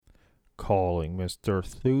Calling Mr.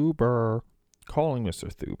 Thuber. Calling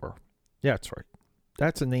Mr. Thuber. Yeah, that's right.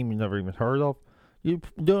 That's a name you never even heard of. You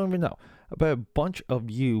don't even know. But a bunch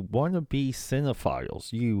of you wannabe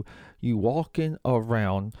cinephiles, you walking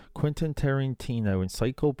around Quentin Tarantino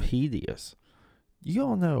encyclopedias. You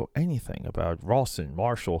don't know anything about Rawson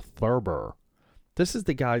Marshall Thurber. This is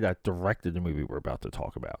the guy that directed the movie we're about to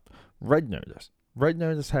talk about, Red Notice. Red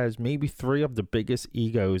Notice has maybe 3 of the biggest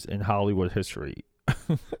egos in Hollywood history.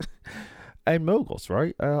 And moguls,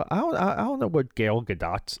 right? I don't know what Gal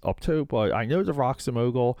Gadot's up to, but I know The Rock's a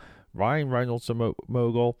mogul. Ryan Reynolds a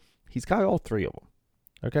mogul. He's got all 3 of them.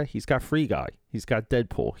 Okay? He's got Free Guy. He's got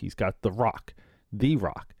Deadpool. He's got The Rock.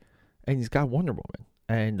 And he's got Wonder Woman.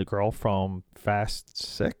 And the girl from Fast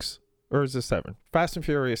 6? Or is it 7? Fast and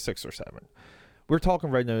Furious 6 or 7. We're talking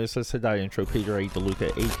Red Notice. Let's hit that intro. Peter A. DeLuca,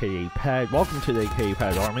 a.k.a. Pad. Welcome to the a.k.a.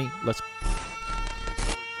 Pad Army. Let's...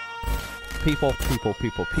 People.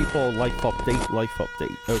 Life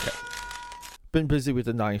update. Okay. Been busy with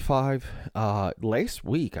the 9-5. Last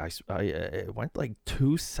week, I went like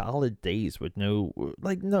 2 solid days with no,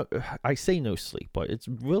 I say no sleep, but it's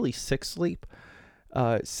really 6 sleep.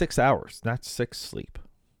 6 hours, not 6 sleep.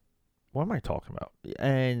 What am I talking about?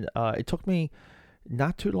 And it took me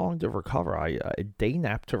not too long to recover. A day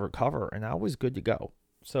nap to recover, and I was good to go.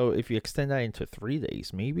 So if you extend that into 3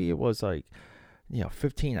 days, maybe it was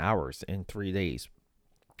 15 hours in 3 days.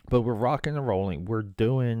 But we're rocking and rolling. We're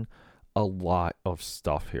doing a lot of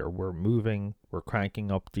stuff here. We're moving. We're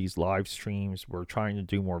cranking up these live streams. We're trying to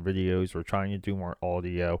do more videos. We're trying to do more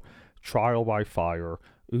audio. Trial by fire.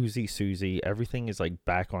 Uzi Susie. Everything is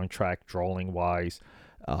back on track, drawing wise.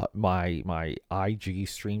 My IG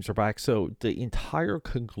streams are back. So the entire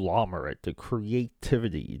conglomerate, the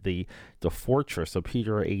creativity, the fortress of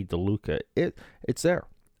Peter A. DeLuca, it's there.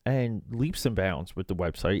 And leaps and bounds with the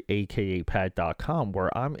website, akapad.com,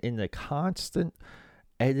 where I'm in the constant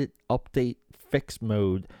edit, update, fix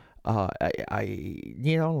mode. The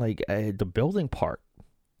building part,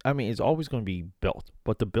 I mean, it's always going to be built,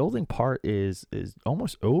 but the building part is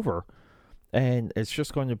almost over. And it's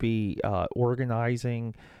just going to be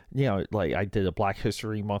organizing, I did a Black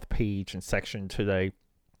History Month page and section today,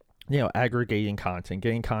 aggregating content,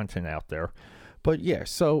 getting content out there. But yeah,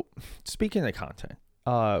 so speaking of content,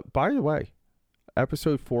 by the way,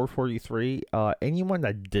 episode 443, anyone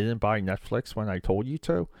that didn't buy Netflix when I told you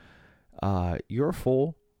to, you're a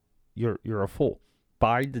fool. You're a fool.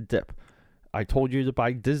 Buy the dip. I told you to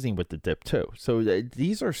buy Disney with the dip too. So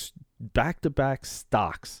these are back-to-back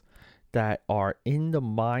stocks that are in the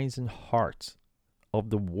minds and hearts of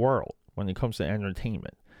the world when it comes to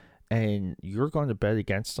entertainment. And you're going to bet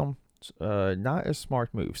against them? Not a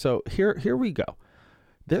smart move. So here we go.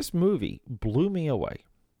 This movie blew me away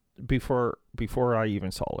before I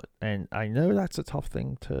even saw it. And I know that's a tough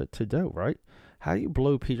thing to do, right? How do you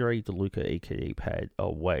blow Peter A. DeLuca, a.k.a. Pad,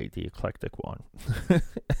 away, the eclectic one?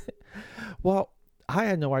 Well, I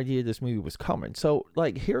had no idea this movie was coming. So,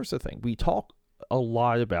 here's the thing. We talk a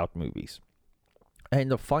lot about movies. And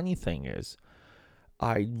the funny thing is,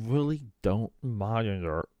 I really don't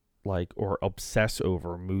monitor, or obsess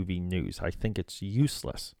over movie news. I think it's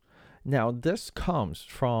useless. Now, this comes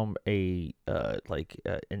from an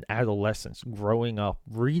adolescence, growing up,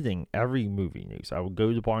 reading every movie news. I would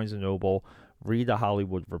go to Barnes & Noble, read The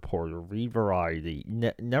Hollywood Reporter, read Variety,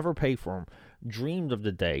 never pay for them. Dreamed of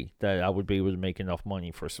the day that I would be able to make enough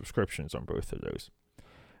money for subscriptions on both of those.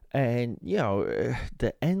 And,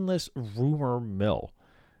 the endless rumor mill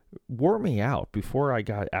wore me out before I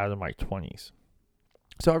got out of my 20s.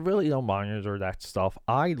 So I really don't monitor that stuff.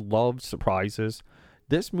 I love surprises.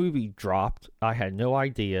 This movie dropped. I had no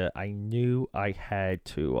idea. I knew I had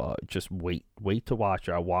to just wait to watch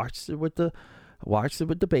it. I watched it with the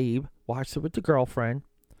babe, watched it with the girlfriend,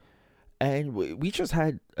 and we just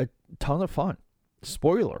had a ton of fun.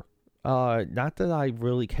 Spoiler. Not that I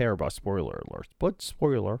really care about spoiler alerts, but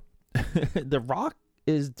spoiler. The Rock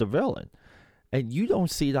is the villain, and you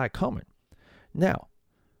don't see that coming. Now,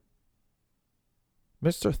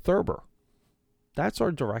 Mr. Thurber, that's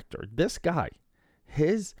our director. This guy,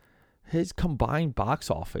 his combined box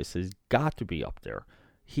office has got to be up there.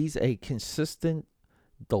 He's a consistent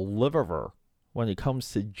deliverer when it comes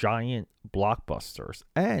to giant blockbusters.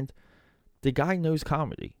 And the guy knows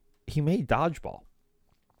comedy. He made Dodgeball.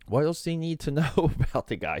 What else do you need to know about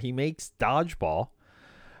the guy? He makes Dodgeball,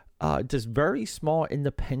 this very small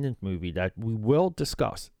independent movie that we will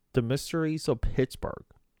discuss. The Mysteries of Pittsburgh.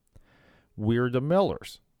 We're the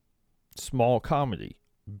Millers. Small comedy.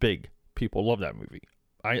 Big. People love that movie.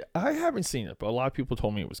 I haven't seen it, but a lot of people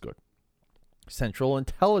told me it was good. Central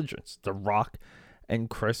Intelligence. The Rock and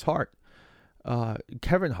Chris Hart.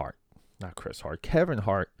 Kevin Hart. not Chris Hart, Kevin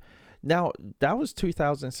Hart. Now, that was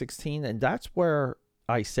 2016, and that's where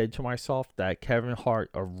I said to myself that Kevin Hart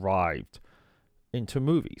arrived into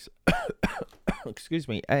movies. Excuse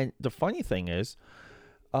me. And the funny thing is,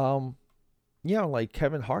 like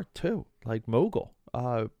Kevin Hart too, like Mogul.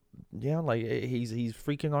 Like he's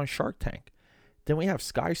freaking on Shark Tank. Then we have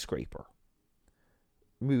Skyscraper,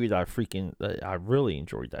 movie that I really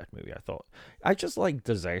enjoyed that movie. I just like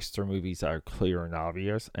disaster movies that are clear and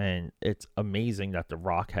obvious, and it's amazing that The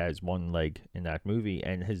Rock has one leg in that movie,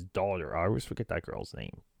 and his daughter, I always forget that girl's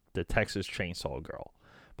name, the Texas Chainsaw Girl,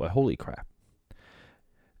 but holy crap.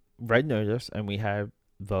 Red Notice, and we have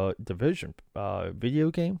the Division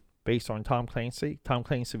video game based on Tom Clancy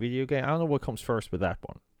video game. I don't know what comes first with that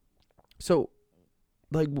one. So,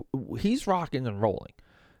 like, he's rocking and rolling.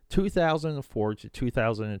 2004 to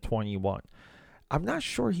 2021. I'm not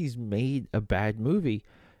sure he's made a bad movie.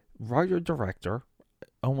 Writer, director,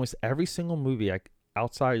 almost every single movie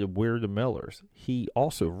outside of We're the Millers, he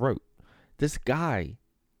also wrote. This guy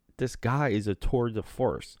is a tour de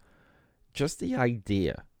force. Just the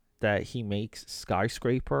idea that he makes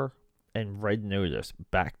Skyscraper and Red Notice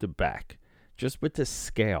back to back, just with the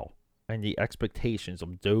scale and the expectations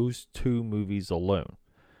of those two movies alone.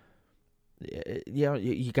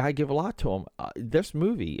 You gotta give a lot to him. This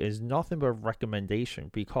movie is nothing but a recommendation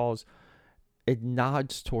because it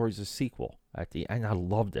nods towards a sequel at the end. I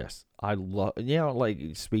love this. I love, like,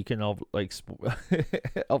 speaking of like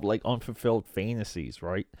of like unfulfilled fantasies,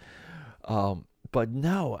 right? But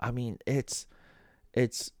no, I mean it's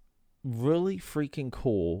really freaking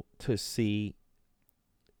cool to see.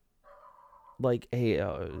 Like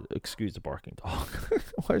excuse the barking dog.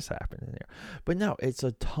 What is happening there? But no, it's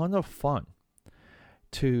a ton of fun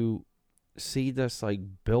to see this like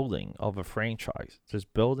building of a franchise, this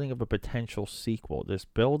building of a potential sequel, this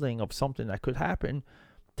building of something that could happen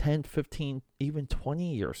 10, 15, even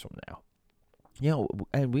 20 years from now.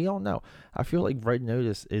 And we all know, I feel like Red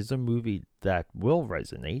Notice is a movie that will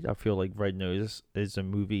resonate. I feel like Red Notice is a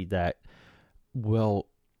movie that will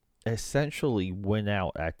essentially win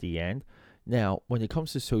out at the end. Now, when it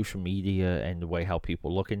comes to social media and the way how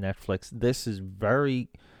people look at Netflix, this is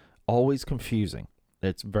always confusing.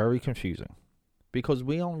 It's very confusing because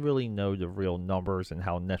we don't really know the real numbers and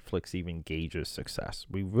how Netflix even gauges success.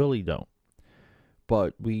 We really don't.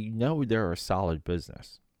 But we know they're a solid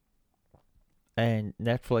business. And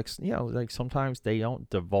Netflix, like sometimes they don't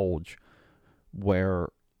divulge where,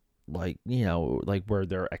 like where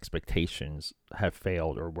their expectations have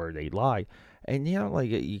failed or where they lie. And,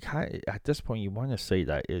 like you kind of, at this point, you want to say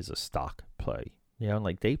that is a stock play.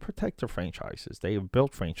 Like they protect their franchises. They have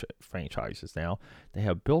built franchises now. They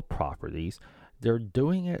have built properties. They're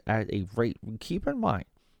doing it at a rate. Keep in mind,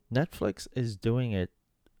 Netflix is doing it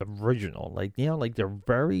original. Like, like they're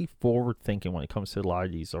very forward thinking when it comes to a lot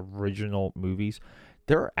of these original movies.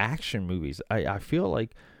 They're action movies. I feel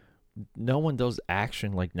like no one does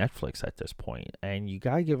action like Netflix at this point, and you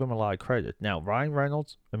gotta give them a lot of credit. Now, Ryan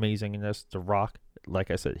Reynolds, amazing in this. The Rock, like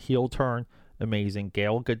I said, heel turn, amazing.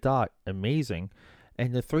 Gal Gadot, amazing.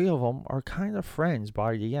 And the three of them are kind of friends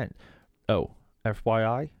by the end. Oh,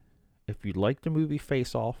 FYI, if you like the movie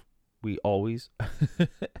Face Off, we always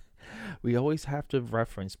have to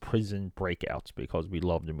reference Prison Breakouts because we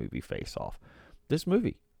love the movie Face Off. This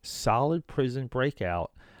movie, solid prison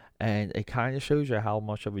breakout. And it kind of shows you how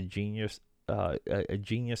much of a genius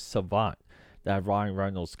savant that Ryan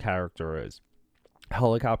Reynolds' character is.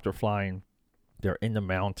 Helicopter flying, they're in the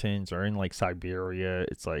mountains or in like Siberia.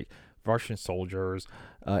 It's like Russian soldiers,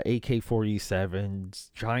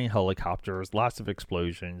 AK-47s, giant helicopters, lots of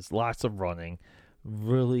explosions, lots of running.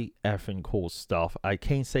 Really effing cool stuff. I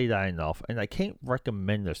can't say that enough, and I can't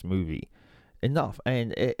recommend this movie enough.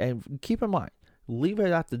 And keep in mind, leave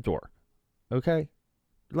it at the door, okay?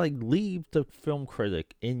 Like, leave the film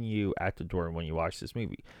critic in you at the door when you watch this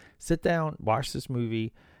movie. Sit down, watch this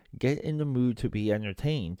movie, get in the mood to be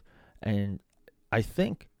entertained, and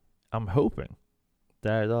I'm hoping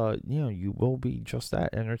that you will be just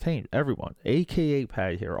that entertained. Everyone, aka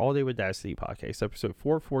Pat here, All Day with Dad City Podcast, episode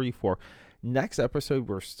 444. Next episode,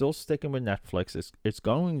 we're still sticking with Netflix. It's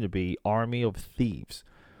going to be Army of Thieves,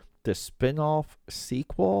 the spin-off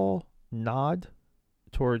sequel nod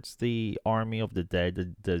towards the Army of the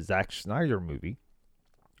Dead, the Zack Snyder movie,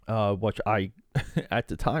 which I, at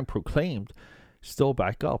the time, proclaimed still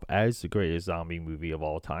back up as the greatest zombie movie of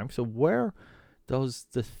all time. So where does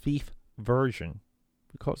the Thief version,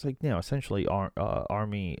 because essentially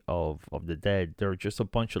Army of the Dead, they're just a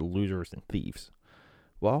bunch of looters and thieves.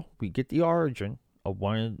 Well, we get the origin of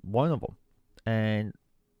one of them. And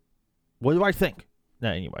what do I think?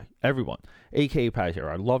 Now, anyway, everyone, aka Pat here.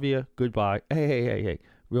 I love you. Goodbye. Hey.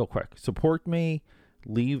 Real quick, support me.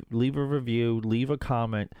 Leave a review. Leave a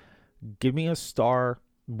comment. Give me a star.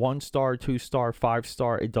 1 star, 2 star, 5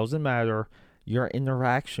 star. It doesn't matter. Your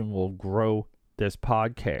interaction will grow this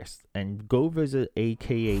podcast. And go visit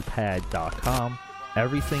akapad.com.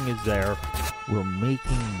 Everything is there. We're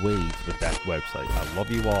making waves with that website. I love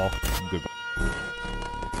you all. Goodbye.